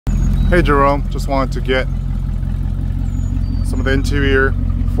Hey Jerome, just wanted to get some of the interior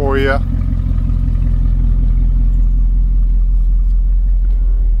for you.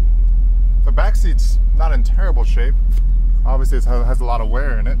 The back seat's not in terrible shape. Obviously it has a lot of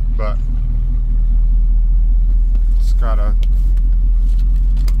wear in it, but it's got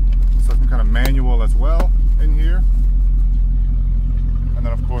some kind of manual as well in here. And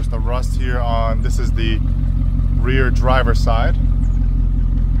then of course the rust here on, this is the rear driver side.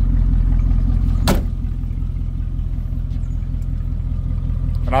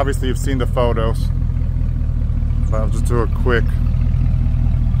 And obviously you've seen the photos, but I'll just do a quick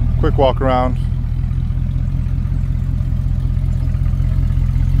walk around.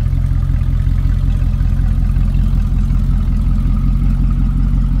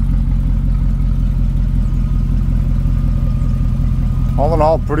 All in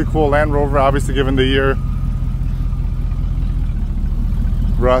all, pretty cool Land Rover, obviously given the year.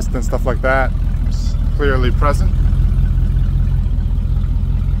 Rust and stuff like that is clearly present.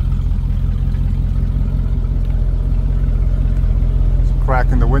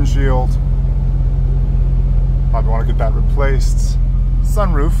 Crack in the windshield. Probably want to get that replaced.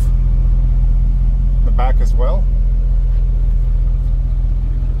 Sunroof in the back as well.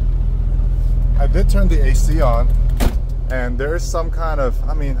 I did turn the AC on, and there is some kind of,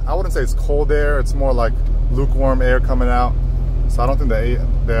 I mean, I wouldn't say it's cold air, it's more like lukewarm air coming out. So I don't think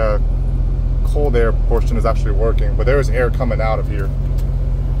the cold air portion is actually working, but there is air coming out of here.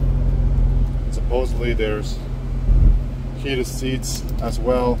 Supposedly there's heated seats as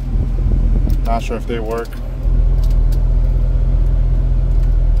well. Not sure if they work.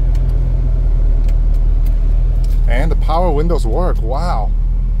 And the power windows work. Wow.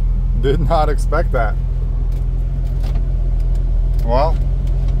 Did not expect that. Well,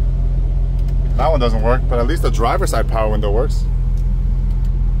 that one doesn't work, but at least the driver's side power window works.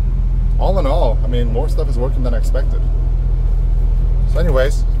 All in all, I mean, more stuff is working than I expected. So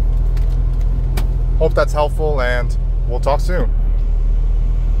anyways, hope that's helpful, and we'll talk soon.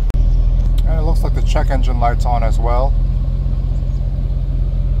 And it looks like the check engine light's on as well.